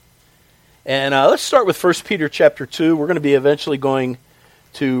And let's start with 1 Peter chapter 2. We're going to be eventually going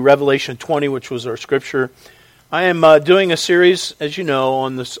to Revelation 20, which was our scripture. I am doing a series, as you know,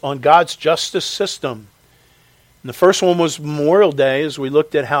 on God's justice system. And the first one was Memorial Day, as we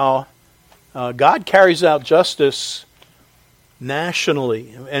looked at how God carries out justice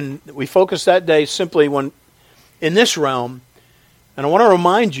nationally. And we focused that day simply in this realm. And I want to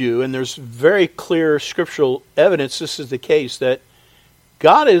remind you, and there's very clear scriptural evidence this is the case, that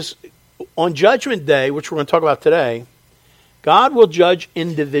God is, on Judgment Day, which we're going to talk about today, God will judge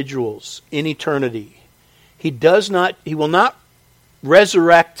individuals in eternity. He will not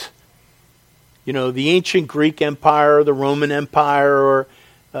resurrect, the ancient Greek Empire, or the Roman Empire, or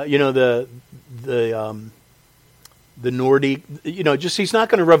the Nordic. He's not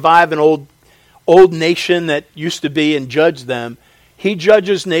going to revive an old nation that used to be and judge them. He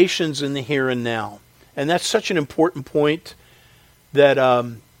judges nations in the here and now, and that's such an important point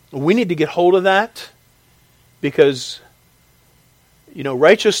that we need to get hold of that, because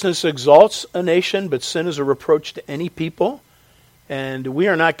righteousness exalts a nation, but sin is a reproach to any people. And we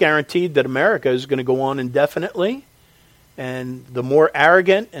are not guaranteed that America is going to go on indefinitely. And the more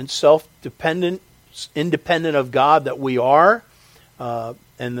arrogant and self-dependent, independent of God that we are, and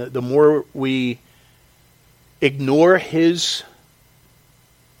the more we ignore His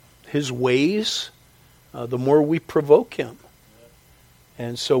ways, the more we provoke Him.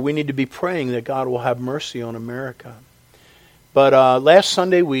 And so we need to be praying that God will have mercy on America. But last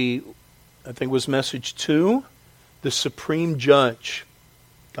Sunday, I think it was message 2, the supreme judge.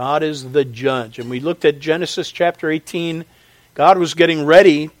 God is the judge. And we looked at Genesis chapter 18. God was getting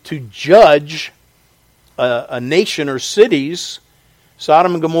ready to judge a nation or cities,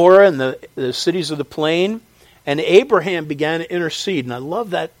 Sodom and Gomorrah and the cities of the plain. And Abraham began to intercede. And I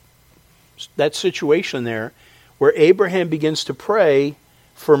love that situation there, where Abraham begins to pray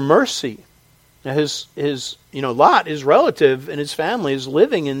for mercy. Now his Lot, his relative, and his family is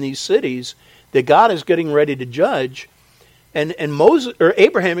living in these cities that God is getting ready to judge, and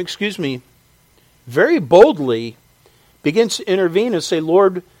Abraham, very boldly begins to intervene and say,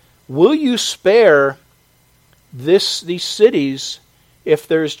 "Lord, will you spare these cities if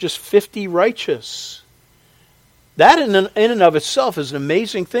there's just 50 righteous?" That in and of itself is an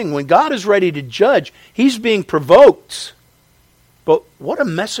amazing thing. When God is ready to judge, He's being provoked. But what a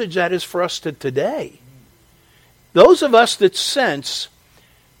message that is for us today. Those of us that sense,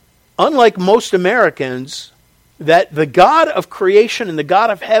 unlike most Americans, that the God of creation and the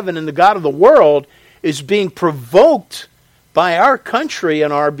God of heaven and the God of the world is being provoked by our country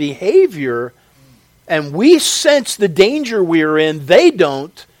and our behavior, and we sense the danger we are in, they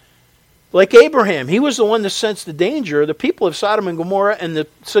don't. Like Abraham, he was the one that sensed the danger. The people of Sodom and Gomorrah and the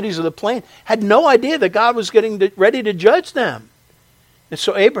cities of the plain had no idea that God was getting ready to judge them. And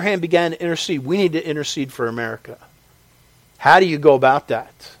so Abraham began to intercede. We need to intercede for America. How do you go about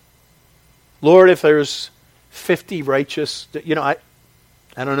that? Lord, if there's 50 righteous, I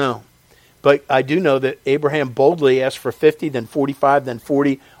don't know. But I do know that Abraham boldly asked for 50, then 45, then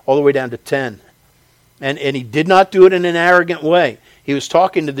 40, all the way down to 10. And he did not do it in an arrogant way. He was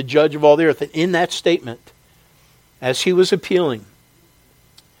talking to the judge of all the earth. And in that statement, as he was appealing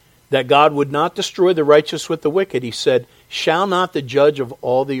that God would not destroy the righteous with the wicked, he said, "Shall not the judge of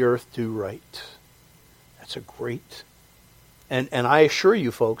all the earth do right?" That's a great... And I assure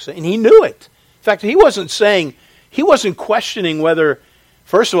you, folks, and he knew it. In fact, he wasn't questioning whether,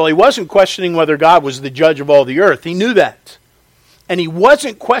 first of all, he wasn't questioning whether God was the judge of all the earth. He knew that. And he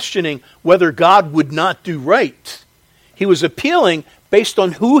wasn't questioning whether God would not do right. He was appealing based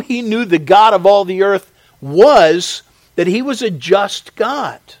on who he knew the God of all the earth was, that He was a just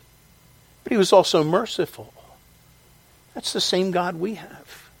God. But He was also merciful. That's the same God we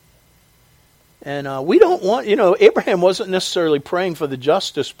have. And we don't want, Abraham wasn't necessarily praying for the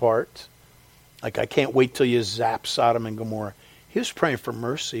justice part. Like, I can't wait till you zap Sodom and Gomorrah. He was praying for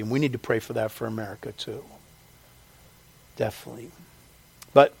mercy, and we need to pray for that for America too. Definitely.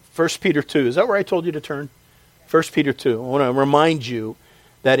 But 1 Peter 2, is that where I told you to turn? 1 Peter 2. I want to remind you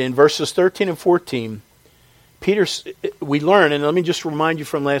that in verses 13 and 14, we learn, and let me just remind you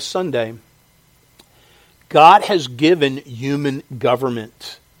from last Sunday, God has given human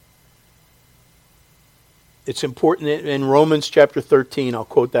government. It's important in Romans chapter 13, I'll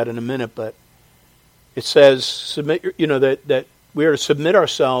quote that in a minute, but it says, that we are to submit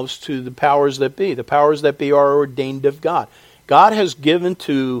ourselves to the powers that be. The powers that be are ordained of God. God has given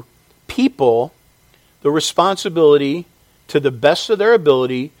to people the responsibility, to the best of their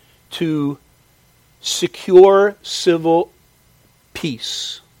ability, to secure civil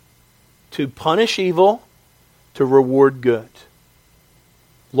peace, to punish evil, to reward good.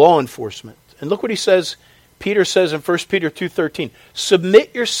 law enforcement. And look what he says, Peter says in 1 Peter 2:13,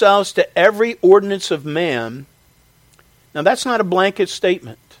 submit yourselves to every ordinance of man. Now that's not a blanket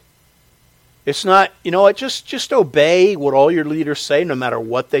statement. It's not, you know what, just obey what all your leaders say, no matter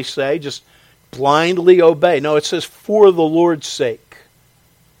what they say. Just blindly obey. No, it says for the Lord's sake.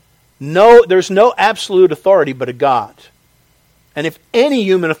 No, there's no absolute authority but a God. And if any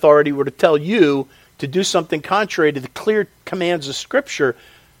human authority were to tell you to do something contrary to the clear commands of Scripture,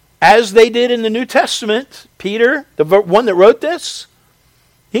 as they did in the New Testament, Peter, the one that wrote this,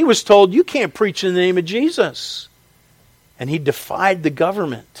 he was told, you can't preach in the name of Jesus. And he defied the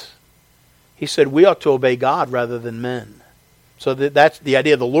government. He said, we ought to obey God rather than men. So that's the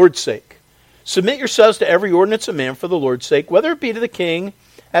idea of the Lord's sake. Submit yourselves to every ordinance of man for the Lord's sake, whether it be to the king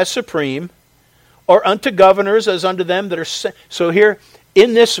as supreme, or unto governors as unto them that are sent. So here,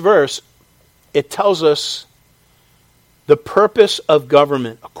 in this verse, it tells us the purpose of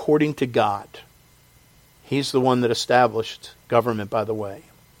government according to God. He's the one that established government, by the way.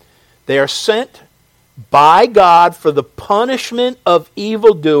 They are sent by God for the punishment of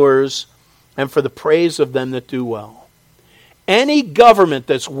evildoers and for the praise of them that do well. Any government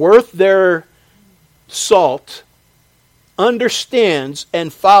that's worth their salt understands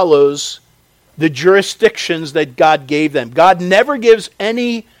and follows the jurisdictions that God gave them. God never gives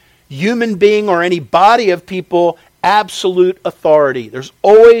any human being or any body of people absolute authority. There's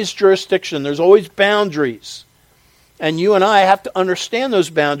always jurisdiction. There's always boundaries. And you and I have to understand those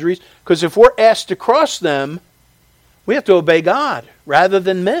boundaries, because if we're asked to cross them, we have to obey God rather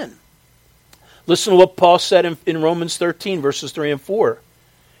than men. Listen to what Paul said in Romans 13, verses 3 and 4.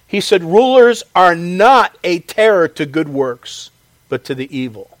 He said, rulers are not a terror to good works, but to the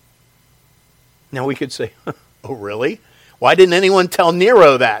evil. Now we could say, oh really? Why didn't anyone tell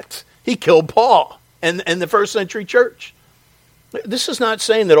Nero that? He killed Paul and the first century church. This is not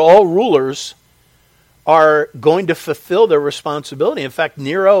saying that all rulers are going to fulfill their responsibility. In fact,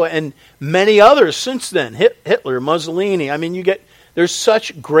 Nero and many others since then, Hitler, Mussolini, I mean, there's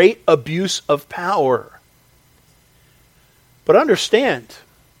such great abuse of power. But understand,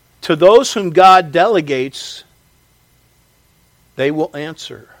 to those whom God delegates, they will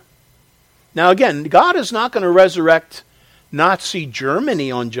answer. Now again, God is not going to resurrect Nazi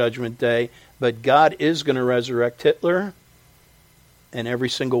Germany on Judgment Day, but God is going to resurrect Hitler and every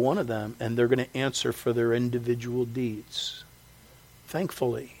single one of them, and they're going to answer for their individual deeds.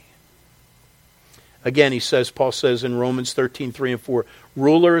 Thankfully. Again, Paul says in Romans 13, 3 and 4,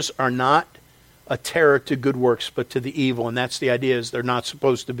 rulers are not a terror to good works, but to the evil. And that's the idea, is they're not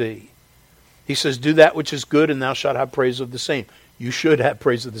supposed to be. He says, do that which is good, and thou shalt have praise of the same. You should have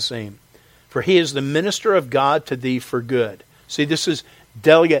praise of the same. For he is the minister of God to thee for good. See, this is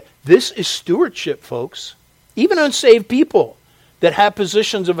delegate. This is stewardship, folks. Even unsaved people that have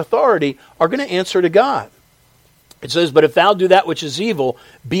positions of authority are going to answer to God. It says, but if thou do that which is evil,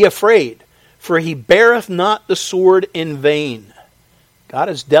 be afraid, for he beareth not the sword in vain. God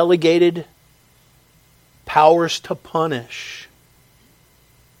has delegated powers to punish.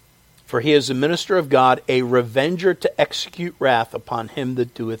 For he is the minister of God, a revenger to execute wrath upon him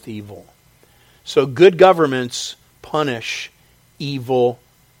that doeth evil. So good governments punish evil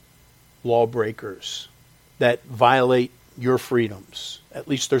lawbreakers that violate your freedoms. At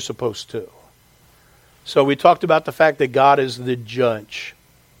least they're supposed to. So we talked about the fact that God is the judge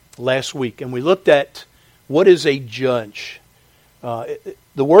last week. And we looked at what is a judge. The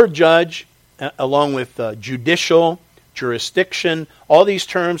word judge, along with judicial, jurisdiction, all these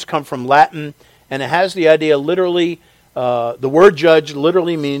terms come from Latin. And it has the idea literally, the word judge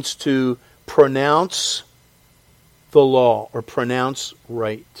literally means to pronounce the law or pronounce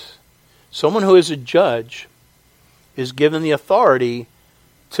right. Someone who is a judge is given the authority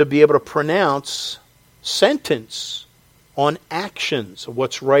to be able to pronounce sentence on actions of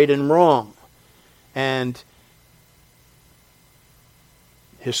what's right and wrong. And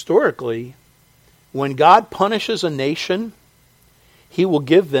historically, when God punishes a nation, he will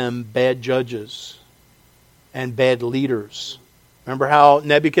give them bad judges and bad leaders. Remember how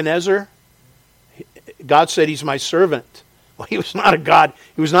Nebuchadnezzar, God said he's my servant. Well, he was not a God.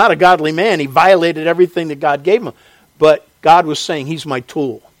 He was not a godly man. He violated everything that God gave him. But God was saying, he's my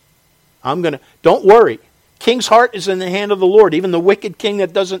tool. Don't worry. King's heart is in the hand of the Lord. Even the wicked king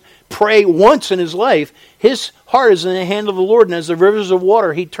that doesn't pray once in his life, his heart is in the hand of the Lord. And as the rivers of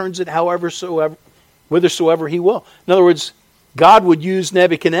water, he turns it whithersoever he will. In other words, God would use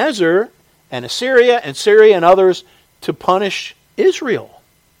Nebuchadnezzar and Assyria and Syria and others to punish Israel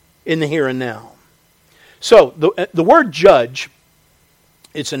in the here and now. So, the word judge,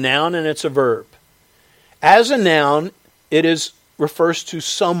 it's a noun and it's a verb. As a noun, it is refers to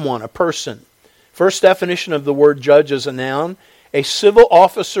someone, a person. First definition of the word judge is a noun, a civil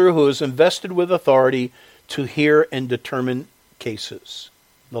officer who is invested with authority to hear and determine cases,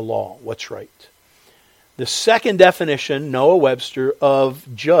 the law, what's right. The second definition, Noah Webster, of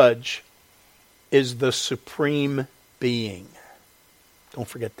judge is the supreme being. Don't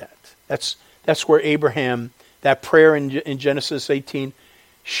forget that. That's where Abraham, that prayer in Genesis 18,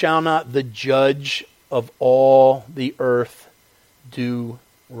 shall not the judge of all the earth do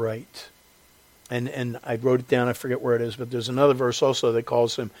right? And I wrote it down, I forget where it is, but there's another verse also that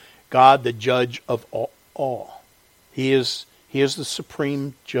calls him God, the judge of all. He is the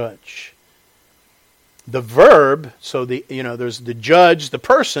supreme judge. The verb, so there's the judge, the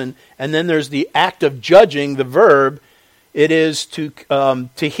person, and then there's the act of judging, the verb. It is to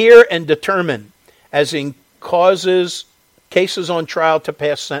hear and determine, as in causes cases on trial to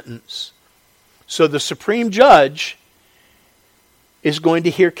pass sentence. So the supreme judge is going to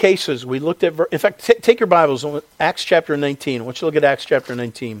hear cases. We looked at, in fact, take your Bibles, Acts chapter 19. I want you to look at Acts chapter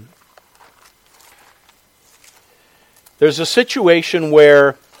 19. There's a situation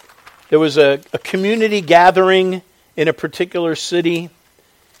where there was a community gathering in a particular city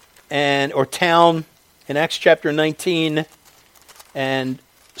or town in Acts chapter 19, and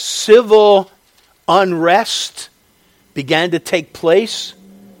civil unrest began to take place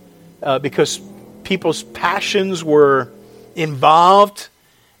because people's passions were involved,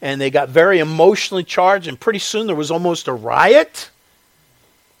 and they got very emotionally charged, and pretty soon there was almost a riot.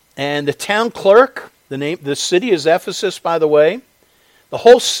 And the town clerk, the city is Ephesus, by the way. The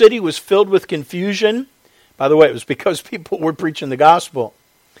whole city was filled with confusion. By the way, it was because people were preaching the gospel.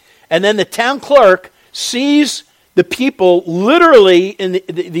 And then the town clerk sees the people literally in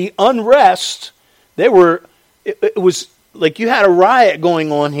the unrest. It was like you had a riot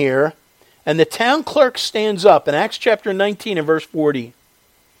going on here. And the town clerk stands up in Acts chapter 19 and verse 40.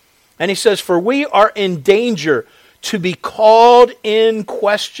 And he says, "For we are in danger to be called in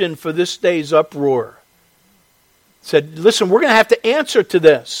question for this day's uproar." Said, listen, we're going to have to answer to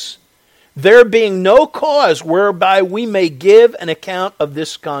this. There being no cause whereby we may give an account of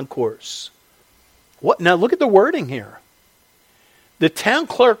this concourse. What? Now look at the wording here. The town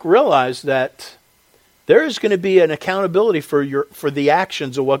clerk realized that there is going to be an accountability for the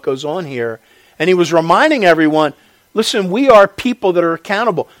actions of what goes on here. And he was reminding everyone, listen, we are people that are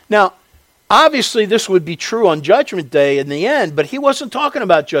accountable. Now, obviously this would be true on Judgment Day in the end, but he wasn't talking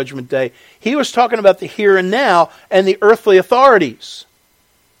about Judgment Day. He was talking about the here and now and the earthly authorities.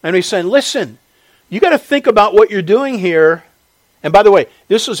 And he's saying, listen, you got to think about what you're doing here. And by the way,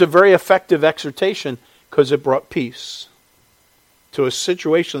 this was a very effective exhortation because it brought peace to a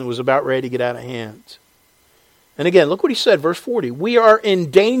situation that was about ready to get out of hand. And again, look what he said, verse 40. We are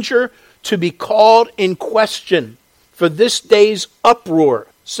in danger to be called in question for this day's uproar,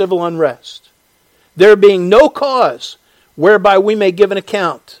 civil unrest. There being no cause whereby we may give an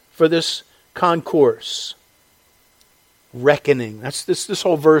account for this concourse. Reckoning. This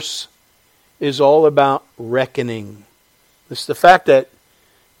whole verse is all about reckoning. It's the fact that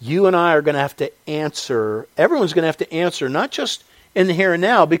you and I are going to have to answer. Everyone's going to have to answer, not just in the here and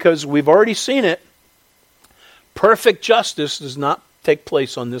now, because we've already seen it. Perfect justice does not take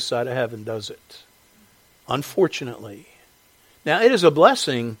place on this side of heaven, does it? Unfortunately. Now, it is a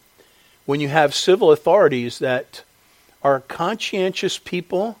blessing when you have civil authorities that are conscientious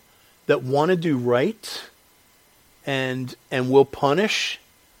people that want to do right and will punish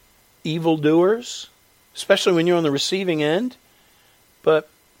evildoers, especially when you're on the receiving end. But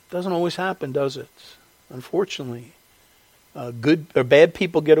it doesn't always happen, does it? Unfortunately. Good or bad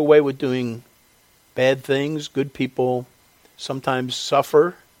people get away with doing bad things. Good people sometimes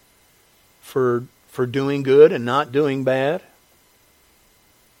suffer for doing good and not doing bad.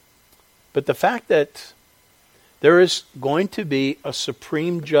 But the fact that there is going to be a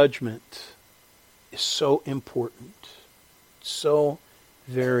supreme judgment is so important. So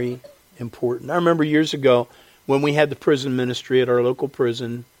very important. I remember years ago when we had the prison ministry at our local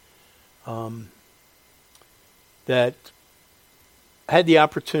prison, that I had the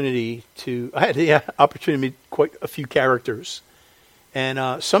opportunity to meet quite a few characters.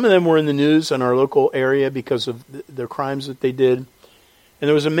 And some of them were in the news in our local area because of the crimes that they did. And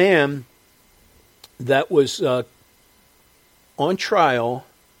there was a man that was on trial.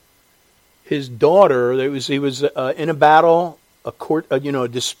 His daughter, he was in a battle, a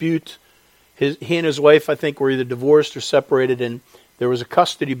dispute. He and his wife, I think, were either divorced or separated, and there was a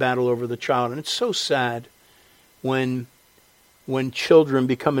custody battle over the child. And it's so sad when children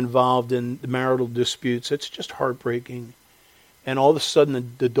become involved in the marital disputes. It's just heartbreaking. And all of a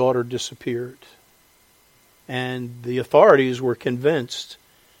sudden, the daughter disappeared. And the authorities were convinced.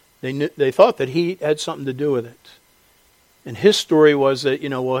 They thought that he had something to do with it. And his story was that,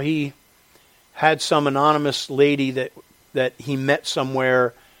 he had some anonymous lady that he met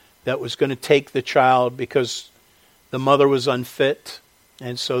somewhere that was going to take the child because the mother was unfit.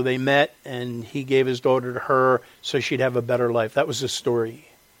 And so they met, and he gave his daughter to her so she'd have a better life. That was his story.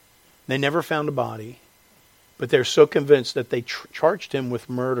 They never found a body, but they're so convinced that they charged him with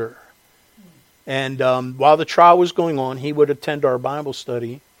murder. And while the trial was going on, he would attend our Bible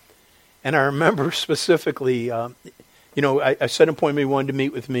study. And I remember specifically, I set an appointment, he wanted to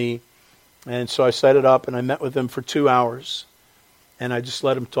meet with me. And so I set it up, and I met with him for 2 hours. And I just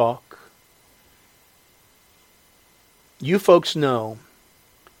let him talk. You folks know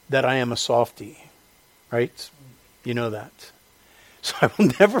that I am a softie, right? You know that. So I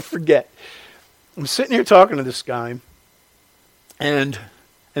will never forget. I'm sitting here talking to this guy, and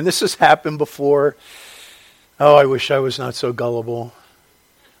this has happened before. Oh, I wish I was not so gullible.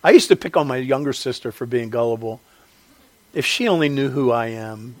 I used to pick on my younger sister for being gullible. If she only knew who I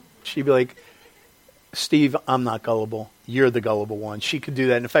am, she'd be like, Steve, I'm not gullible. You're the gullible one. She could do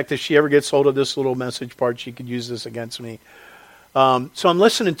that. In fact, if she ever gets hold of this little message part, she could use this against me. So I'm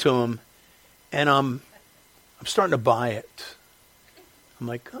listening to him, and I'm starting to buy it. I'm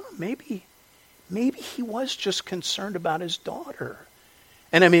like, oh, maybe he was just concerned about his daughter.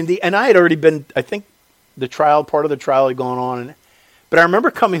 And and I had already been, I think part of the trial had gone on. But I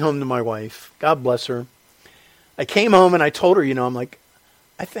remember coming home to my wife, God bless her. I came home and I told her, I'm like,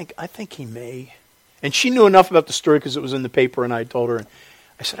 I think he may. And she knew enough about the story because it was in the paper, and I told her. And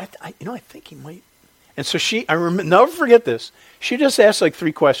I said, I think he might. And so never forget this. She just asked like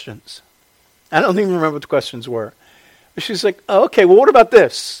 3 questions. I don't even remember what the questions were. But she's like, oh, okay, well, what about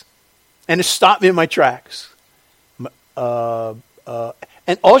this? And it stopped me in my tracks. And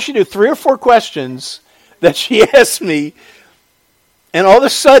all she did, 3 or 4 questions that she asked me, and all of a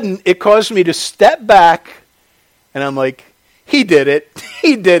sudden, it caused me to step back, and I'm like, he did it,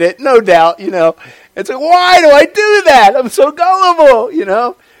 no doubt, It's like, why do I do that? I'm so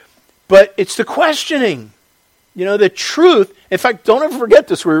gullible, But it's the questioning, the truth. In fact, don't ever forget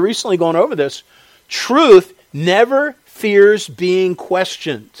this. We were recently going over this. Truth never fears being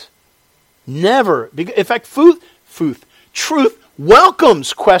questioned. Never. In fact, truth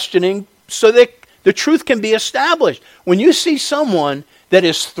welcomes questioning so that the truth can be established. When you see someone that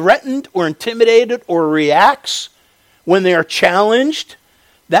is threatened or intimidated or reacts when they are challenged,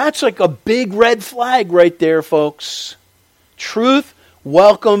 that's like a big red flag right there, folks. Truth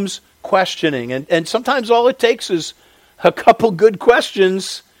welcomes questioning. And sometimes all it takes is a couple good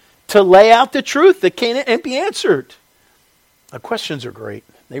questions to lay out the truth that can't be answered. Questions are great.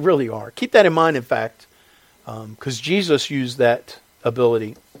 They really are. Keep that in mind, in fact, because Jesus used that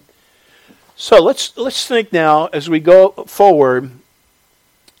ability. So let's think now as we go forward.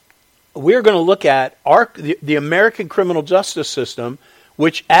 We're going to look at the American criminal justice system,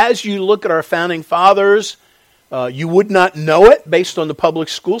 which, as you look at our founding fathers, you would not know it based on the public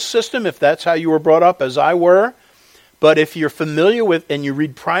school system if that's how you were brought up, as I were. But if you're familiar with and you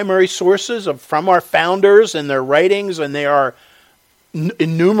read primary sources from our founders and their writings, and they are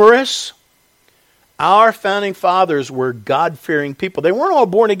numerous, our founding fathers were God-fearing people. They weren't all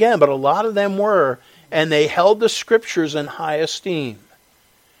born again, but a lot of them were, and they held the Scriptures in high esteem.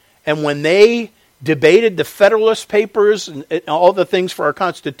 And when they debated the Federalist Papers and all the things for our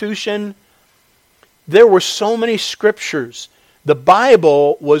Constitution, there were so many Scriptures. The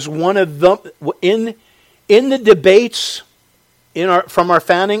Bible was one of them. In the debates from our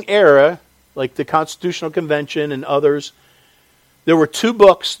founding era, like the Constitutional Convention and others, there were 2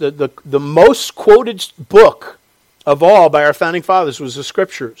 books. The most quoted book of all by our founding fathers was the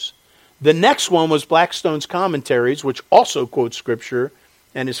Scriptures. The next one was Blackstone's Commentaries, which also quotes Scripture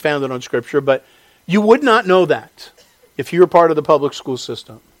and is founded on Scripture. But you would not know that if you were part of the public school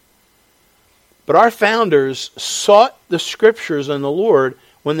system. But our founders sought the Scriptures and the Lord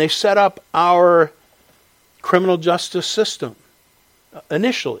when they set up our criminal justice system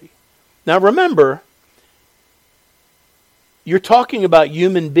initially. Now remember, you're talking about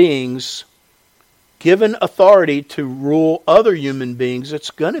human beings given authority to rule other human beings. It's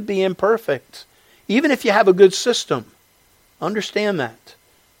going to be imperfect, even if you have a good system. Understand that.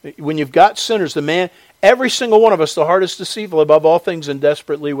 When you've got sinners, every single one of us, the heart is deceitful above all things and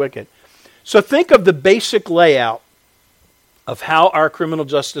desperately wicked. So think of the basic layout of how our criminal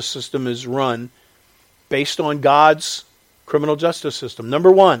justice system is run based on God's criminal justice system.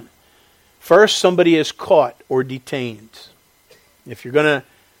 Number 1, first somebody is caught or detained. If you're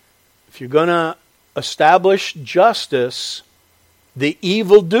gonna establish justice, the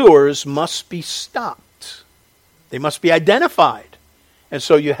evildoers must be stopped. They must be identified. And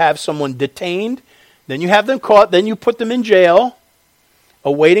so you have someone detained, then you have them caught, then you put them in jail,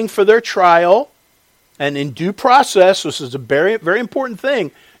 awaiting for their trial. And in due process, this is a very, very important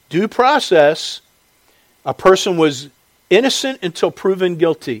thing, due process, a person was innocent until proven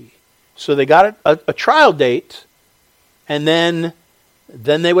guilty. So they got a trial date, and then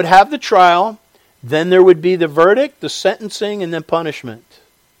they would have the trial, then there would be the verdict, the sentencing, and then punishment.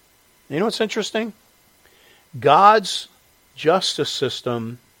 You know what's interesting? God's justice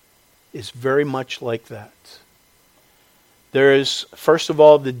system is very much like that. There is, first of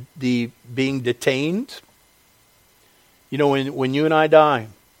all, the being detained. You know, when you and I die,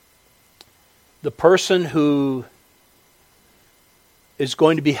 the person who is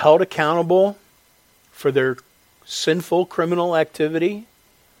going to be held accountable for their sinful criminal activity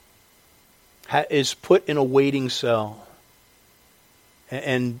is put in a waiting cell.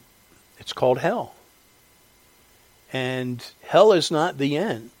 And it's called hell. And hell is not the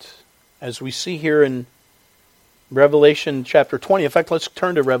end. As we see here in Revelation chapter 20. In fact, let's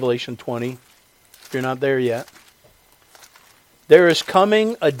turn to Revelation 20, if you're not there yet. There is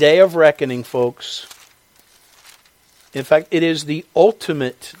coming a day of reckoning, folks. In fact, it is the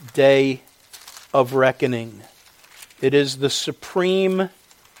ultimate day of reckoning. It is the supreme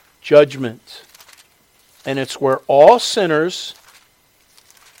judgment. And it's where all sinners,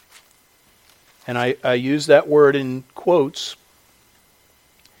 and I use that word in quotes,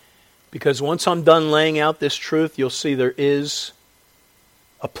 because once I'm done laying out this truth, you'll see there is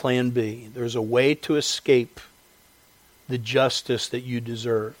a plan B. There's a way to escape the justice that you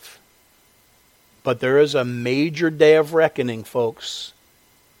deserve. But there is a major day of reckoning, folks.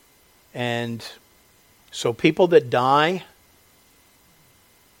 And so people that die,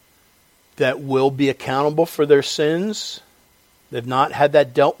 that will be accountable for their sins, they've not had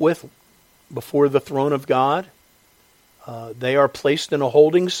that dealt with before the throne of God, they are placed in a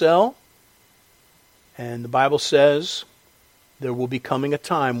holding cell. And the Bible says there will be coming a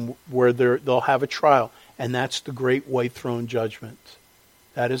time where they'll have a trial. And that's the great white throne judgment.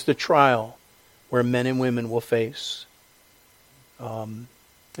 That is the trial where men and women will face. In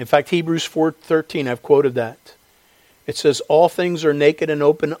fact, Hebrews 4:13, I've quoted that. It says, all things are naked and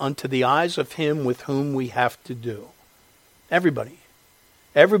open unto the eyes of him with whom we have to do. Everybody.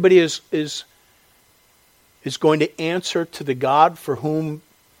 Everybody is going to answer to the God for whom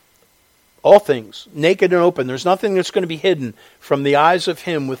all things, naked and open. There's nothing that's going to be hidden from the eyes of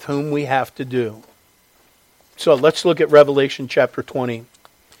him with whom we have to do. So let's look at Revelation chapter 20.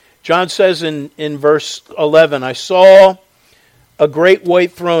 John says in verse 11, I saw a great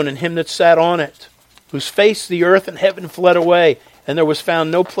white throne and him that sat on it, whose face the earth and heaven fled away, and there was found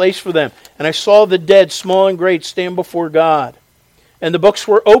no place for them. And I saw the dead, small and great, stand before God. And the books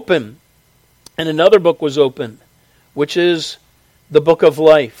were open, and another book was open, which is the book of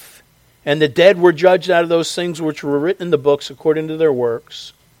life. And the dead were judged out of those things which were written in the books according to their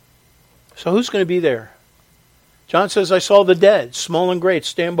works. So who's going to be there? John says, I saw the dead, small and great,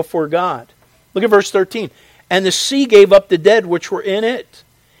 stand before God. Look at verse 13. And the sea gave up the dead which were in it,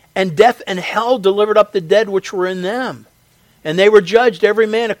 and death and hell delivered up the dead which were in them. And they were judged, every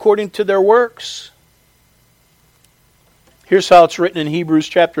man according to their works. Here's how it's written in Hebrews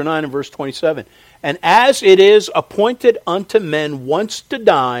chapter 9 and verse 27. And as it is appointed unto men once to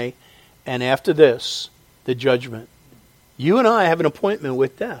die, and after this, the judgment. You and I have an appointment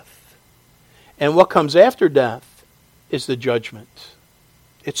with death. And what comes after death is the judgment.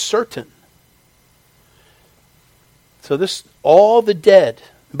 It's certain. So this, all the dead.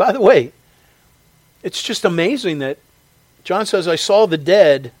 By the way, it's just amazing that John says, I saw the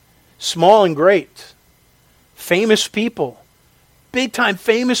dead, small and great. Famous people. Big time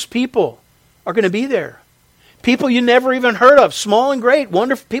famous people are going to be there. People you never even heard of, small and great,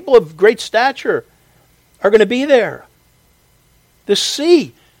 wonderful people of great stature are going to be there. The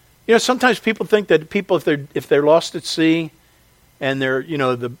sea. You know, sometimes people think that people, if they're lost at sea, and they're, you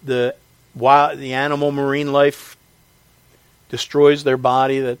know, the animal marine life destroys their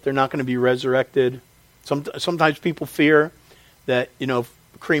body, that they're not going to be resurrected. Sometimes people fear that, you know,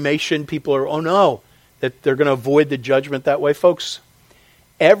 cremation, people are, oh no, that they're going to avoid the judgment that way. Folks,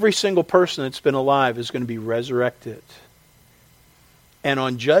 every single person that's been alive is going to be resurrected. And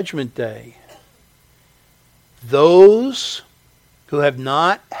on Judgment Day, those who have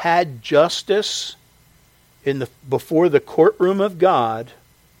not had justice before the courtroom of God,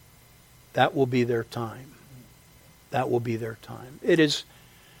 that will be their time. That will be their time. It is,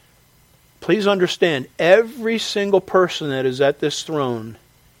 please understand, every single person that is at this throne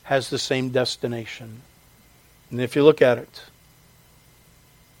has the same destination. And if you look at it,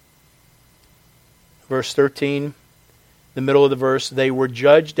 verse 13, the middle of the verse, they were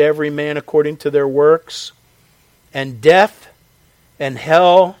judged every man according to their works, and death and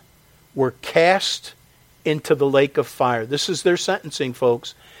hell were cast into the lake of fire. This is their sentencing,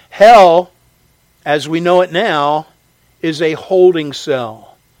 folks. Hell, as we know it now, is a holding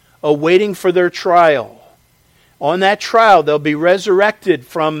cell, awaiting for their trial. On that trial, they'll be resurrected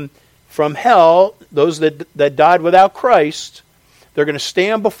from hell, those that died without Christ. They're going to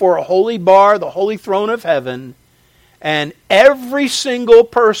stand before a holy bar, the holy throne of heaven, and every single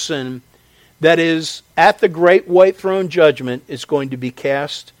person that is at the great white throne judgment is going to be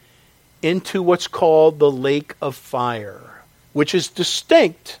cast into what's called the lake of fire, which is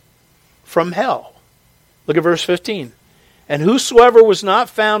distinct from hell. Look at verse 15. And whosoever was not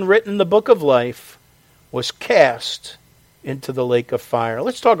found written in the book of life was cast into the lake of fire.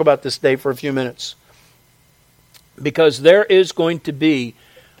 Let's talk about this day for a few minutes, because there is going to be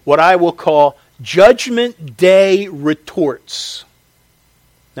what I will call Judgment Day retorts.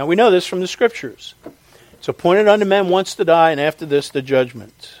 Now we know this from the Scriptures. It's appointed unto men once to die, and after this the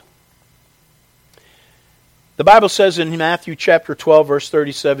judgment. The Bible says in Matthew chapter 12, verse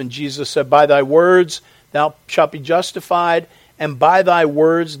 37, Jesus said, by thy words thou shalt be justified, and by thy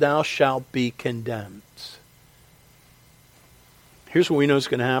words thou shalt be condemned. Here's what we know is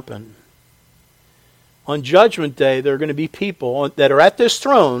going to happen. On Judgment Day, there are going to be people that are at this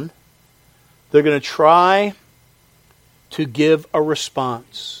throne. They're going to try to give a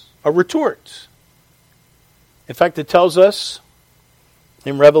response, a retort. In fact, it tells us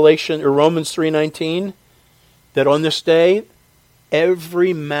in Revelation or Romans 3:19 that on this day,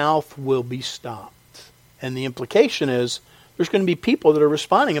 every mouth will be stopped. And the implication is there's going to be people that are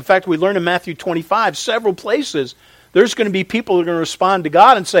responding. In fact, we learn in Matthew 25, several places, there's going to be people that are going to respond to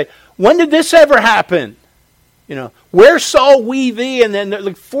God and say, when did this ever happen? Where saw we thee? And then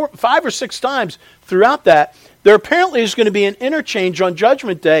like 5 or 6 times throughout that, there apparently is going to be an interchange on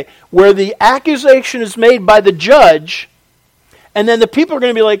Judgment Day where the accusation is made by the judge, and then the people are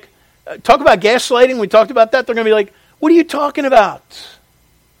going to be like, talk about gaslighting, we talked about that, they're going to be like, what are you talking about?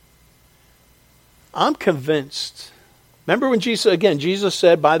 I'm convinced. Remember when Jesus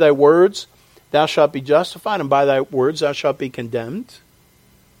said, by thy words thou shalt be justified, and by thy words thou shalt be condemned?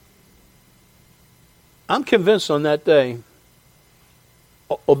 I'm convinced on that day,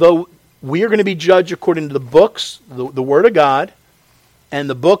 although we are going to be judged according to the books, the Word of God, and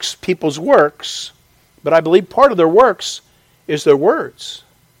the books, people's works, but I believe part of their works is their words.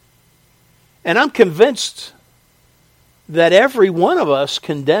 And I'm convinced that every one of us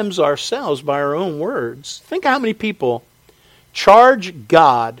condemns ourselves by our own words. Think how many people charge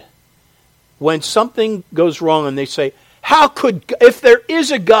God when something goes wrong and they say, if there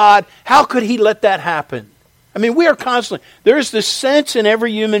is a God, how could he let that happen? I mean, we are constantly, there is this sense in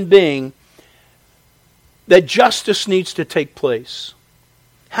every human being that justice needs to take place.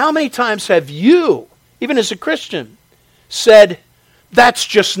 How many times have you, even as a Christian, said, that's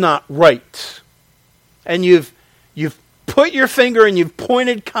just not right? And you've put your finger and you've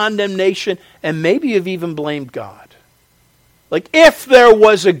pointed condemnation, and maybe you've even blamed God. Like, if there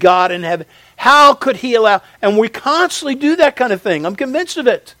was a God in heaven, how could he allow? And we constantly do that kind of thing. I'm convinced of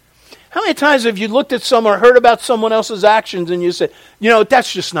it. How many times have you looked at someone or heard about someone else's actions and you said,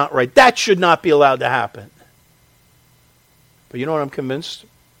 that's just not right. That should not be allowed to happen. But you know what I'm convinced?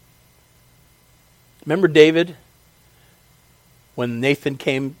 Remember David? When Nathan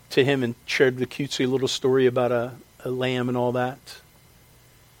came to him and shared the cutesy little story about a lamb and all that?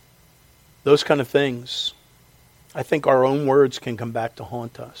 Those kind of things. I think our own words can come back to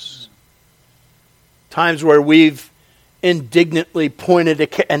haunt us. Times where we've indignantly pointed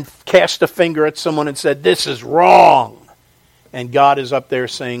and cast a finger at someone and said, this is wrong. And God is up there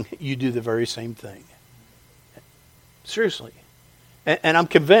saying, you do the very same thing. Seriously. And I'm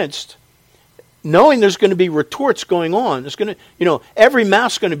convinced, knowing there's going to be retorts going on, there's going to, every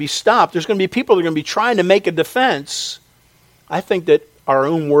mouth's going to be stopped. There's going to be people that are going to be trying to make a defense. I think that our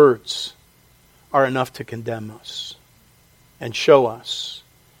own words are enough to condemn us and show us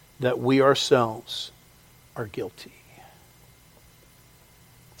that we ourselves are guilty.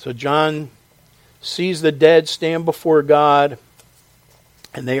 So John sees the dead stand before God,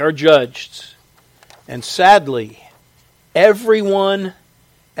 and they are judged. And sadly, everyone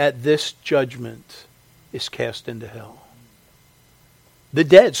at this judgment is cast into hell. The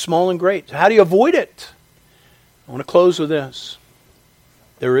dead, small and great. How do you avoid it? I want to close with this.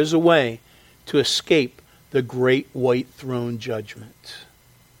 There is a way to escape the great white throne judgment.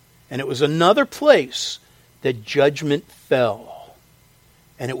 And it was another place that judgment fell.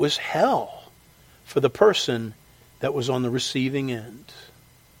 And it was hell for the person that was on the receiving end.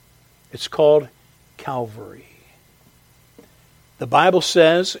 It's called Calvary. The Bible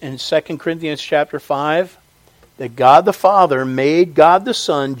says in 2 Corinthians chapter 5 that God the Father made God the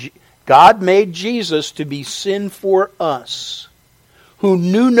Son, God made Jesus to be sin for us, who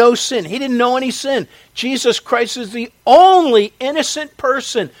knew no sin. He didn't know any sin. Jesus Christ is the only innocent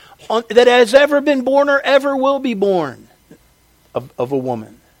person that has ever been born or ever will be born of a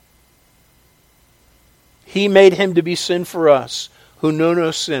woman. He made him to be sin for us, who know no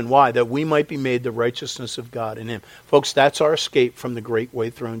sin. Why? That we might be made the righteousness of God in him. Folks, that's our escape from the great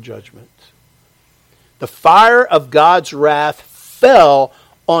white throne judgment. The fire of God's wrath fell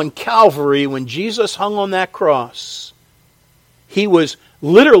on Calvary when Jesus hung on that cross. He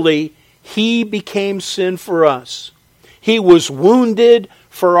became sin for us. He was wounded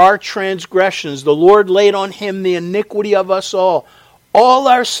for our transgressions. The Lord laid on him the iniquity of us all. All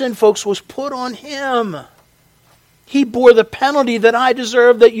our sin, folks, was put on him. He bore the penalty that I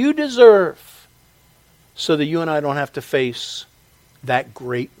deserve, that you deserve, so that you and I don't have to face that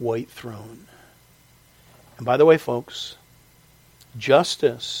great white throne. And by the way, folks,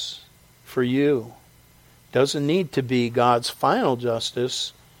 justice for you doesn't need to be God's final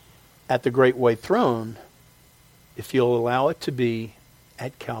justice at the great white throne if you'll allow it to be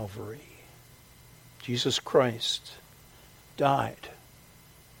at Calvary. Jesus Christ died.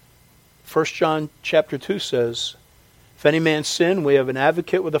 1 John chapter 2 says, if any man sin, we have an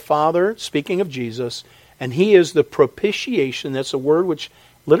advocate with the Father, speaking of Jesus, and he is the propitiation. That's a word which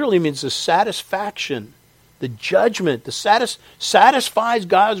literally means the satisfaction, the judgment, satisfies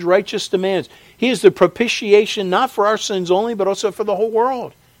God's righteous demands. He is the propitiation, not for our sins only, but also for the whole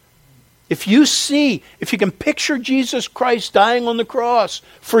world. If you can picture Jesus Christ dying on the cross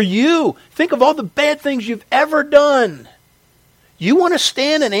for you, think of all the bad things you've ever done. You want to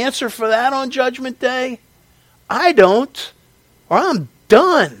stand and answer for that on Judgment Day? I don't, or I'm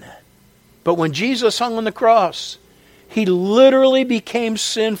done. But when Jesus hung on the cross, he literally became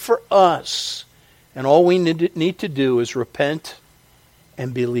sin for us. And all we need to do is repent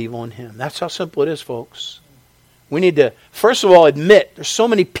and believe on him. That's how simple it is, folks. We need to, first of all, admit there's so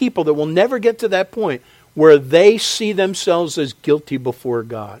many people that will never get to that point where they see themselves as guilty before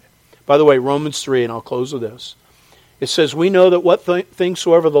God. By the way, Romans 3, and I'll close with this. It says, we know that what things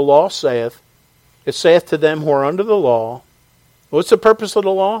soever the law saith, it saith to them who are under the law. What's the purpose of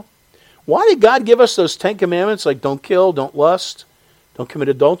the law? Why did God give us those 10 commandments like don't kill, don't lust, don't commit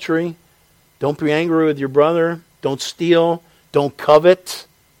adultery, don't be angry with your brother, don't steal, don't covet?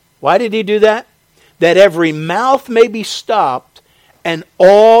 Why did he do that? That every mouth may be stopped and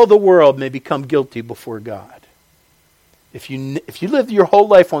all the world may become guilty before God. If you live your whole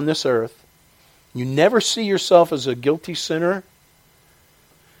life on this earth, you never see yourself as a guilty sinner,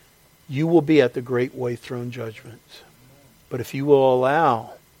 you will be at the great white throne judgment. But if you will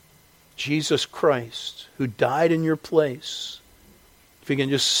allow Jesus Christ, who died in your place, if you can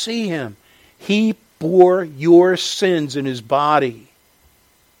just see him, he bore your sins in his body.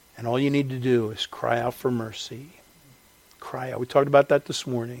 And all you need to do is cry out for mercy. Cry out. We talked about that this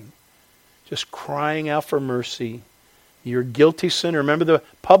morning. Just crying out for mercy. You're a guilty sinner. Remember, the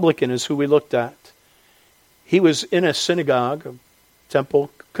publican is who we looked at. He was in a synagogue, a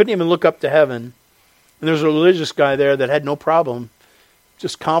temple, couldn't even look up to heaven. And there was a religious guy there that had no problem,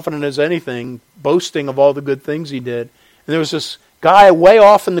 just confident as anything, boasting of all the good things he did. And there was this guy way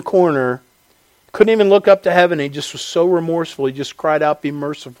off in the corner, couldn't even look up to heaven. He just was so remorseful. He just cried out, "Be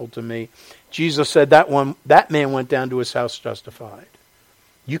merciful to me." Jesus said that man went down to his house justified.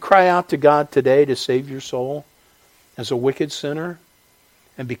 You cry out to God today to save your soul as a wicked sinner,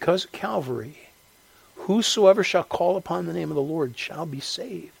 and because of Calvary, whosoever shall call upon the name of the Lord shall be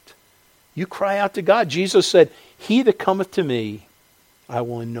saved. You cry out to God. Jesus said, "He that cometh to me, I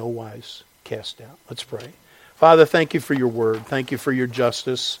will in no wise cast out." Let's pray. Father, thank you for your word. Thank you for your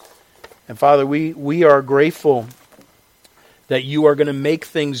justice. And Father, we are grateful that you are going to make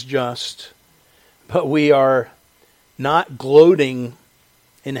things just, but we are not gloating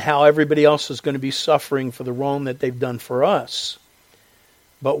in how everybody else is going to be suffering for the wrong that they've done for us.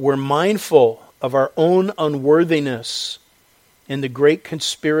 But we're mindful of our own unworthiness in the great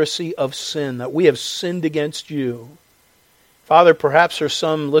conspiracy of sin, that we have sinned against you. Father, perhaps there's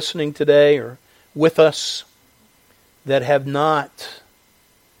some listening today or with us that have not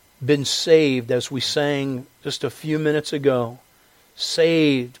been saved, as we sang just a few minutes ago,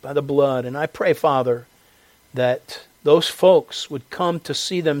 saved by the blood. And I pray, Father, that those folks would come to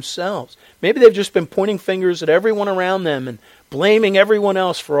see themselves. Maybe they've just been pointing fingers at everyone around them and blaming everyone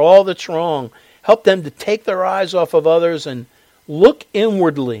else for all that's wrong. Help them to take their eyes off of others and look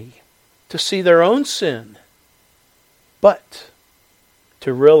inwardly to see their own sin, but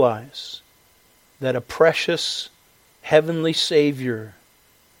to realize that a precious, heavenly Savior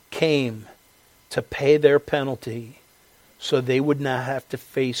came to pay their penalty so they would not have to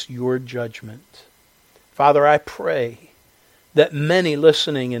face your judgment. Father, I pray that many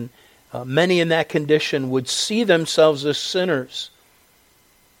listening and many in that condition would see themselves as sinners,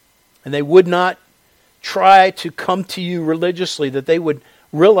 and they would not try to come to you religiously, that they would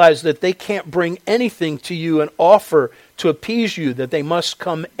realize that they can't bring anything to you and offer to appease you, that they must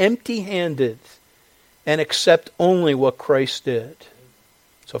come empty-handed and accept only what Christ did.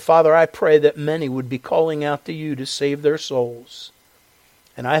 So, Father, I pray that many would be calling out to you to save their souls.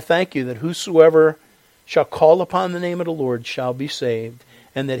 And I thank you that whosoever shall call upon the name of the Lord shall be saved,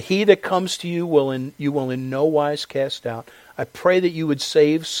 and that he that comes to you you will in no wise cast out. I pray that you would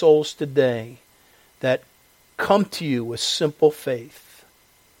save souls today that come to you with simple faith.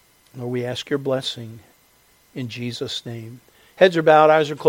 Lord, we ask your blessing in Jesus' name. Heads are bowed, eyes are closed.